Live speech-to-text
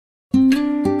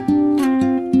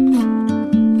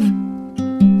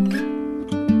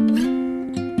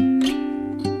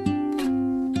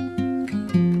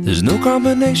There's no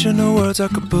combination of words I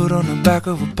could put on the back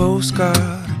of a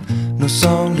postcard. No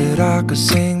song that I could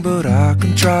sing, but I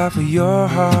can try for your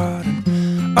heart.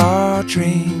 And our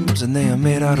dreams, and they are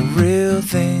made out of real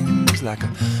things, like a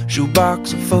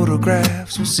shoebox of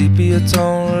photographs with sepia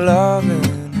tone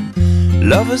loving.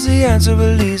 Love is the answer,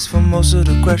 at least, for most of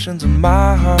the questions in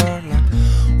my heart, like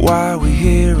why are we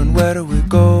here and where do we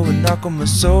go, and how come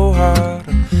it's so hard.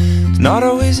 And it's not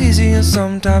always easy, and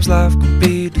sometimes life can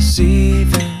be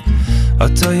deceiving. I'll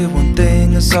tell you one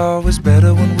thing, it's always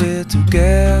better when we're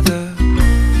together.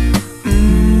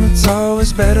 It's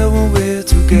always better when we're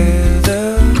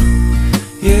together.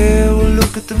 Yeah, we'll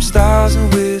look at them stars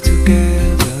and we're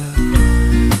together.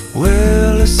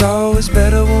 Well, it's always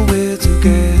better when we're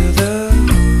together.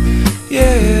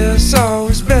 Yeah, it's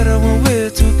always better when we're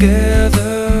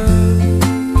together.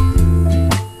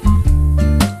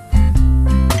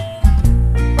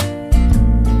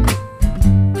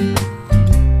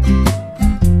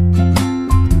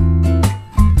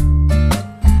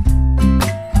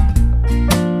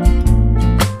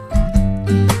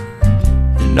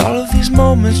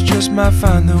 Moments just might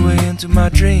find their way into my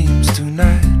dreams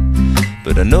tonight,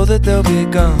 but I know that they'll be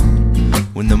gone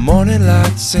when the morning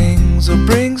light sings or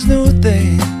brings new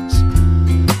things.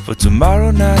 For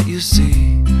tomorrow night you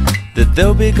see that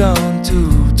they'll be gone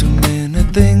too. Too many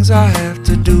things I have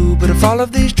to do, but if all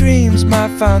of these dreams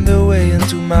might find their way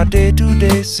into my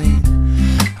day-to-day scene,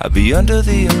 I'd be under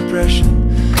the impression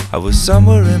I was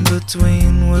somewhere in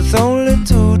between, with only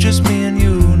two, just me and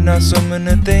you. Not so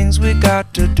many things we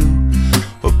got to do,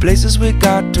 or places we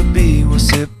got to be. We'll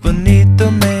sit beneath the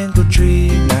mango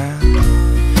tree now.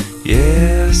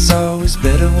 Yeah, it's always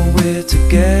better when we're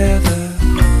together.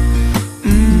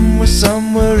 We're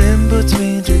somewhere in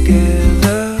between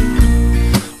together.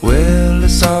 Well,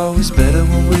 it's always better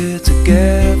when we're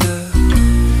together.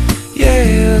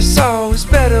 Yeah, it's always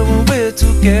better when we're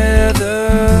together.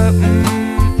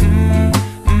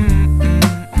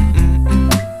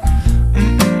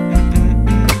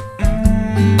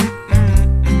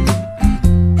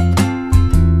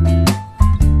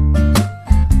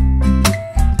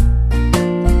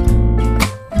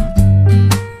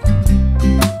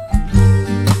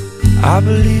 I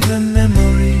believe in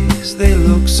memories, they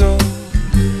look so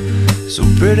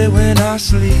pretty when I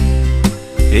sleep.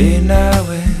 Hey now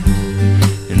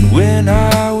and when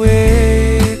I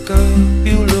wake up,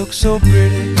 you look so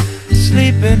pretty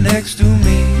sleeping next to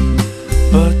me.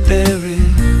 But there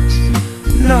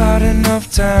is not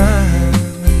enough time,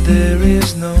 and there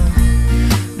is no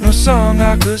song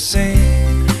I could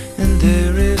sing, and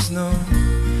there is no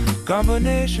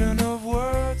combination of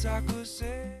words I could say.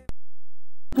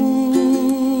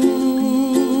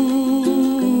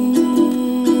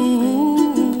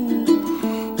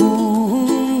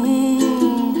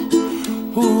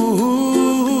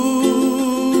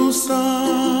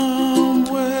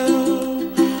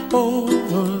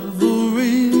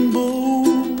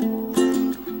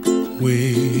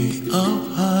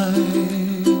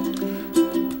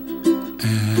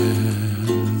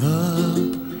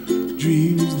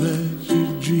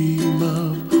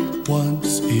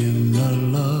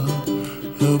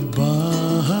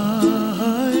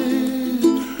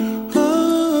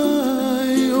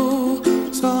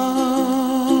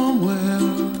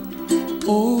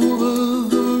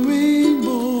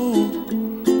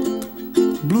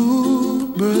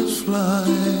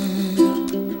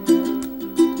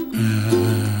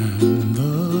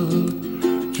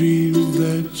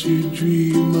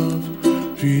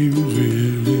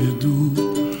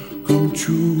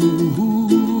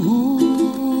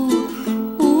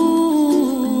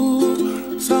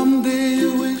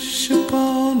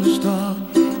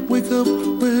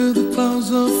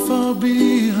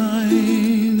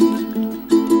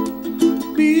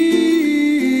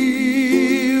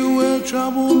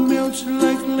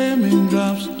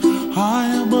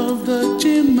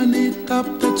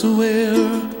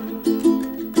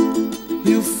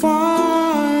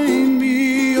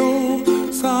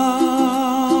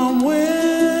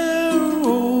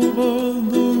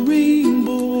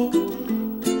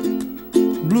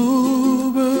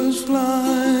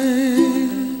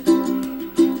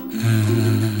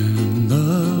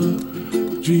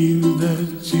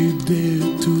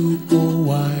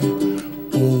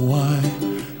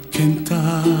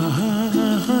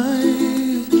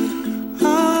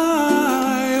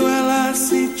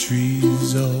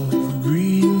 Trees of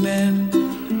green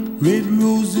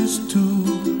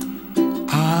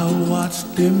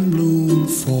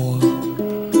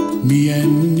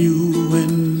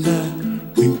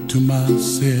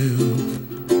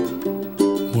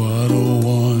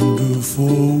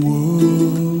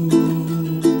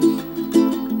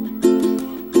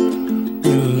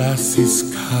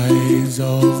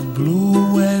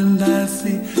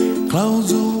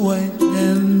clouds of white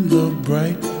and the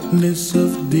brightness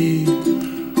of day.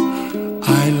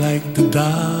 I like the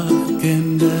dark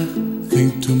and I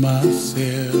think to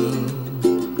myself,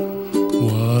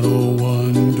 what a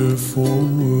wonderful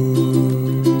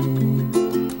world.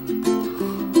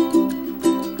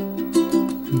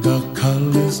 The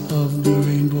colors of the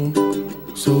rainbow,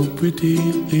 so pretty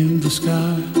in the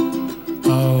sky,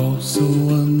 are also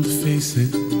on the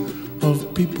faces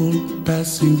of people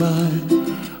passing by.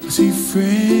 I see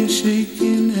friends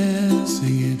shaking hands,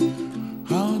 singing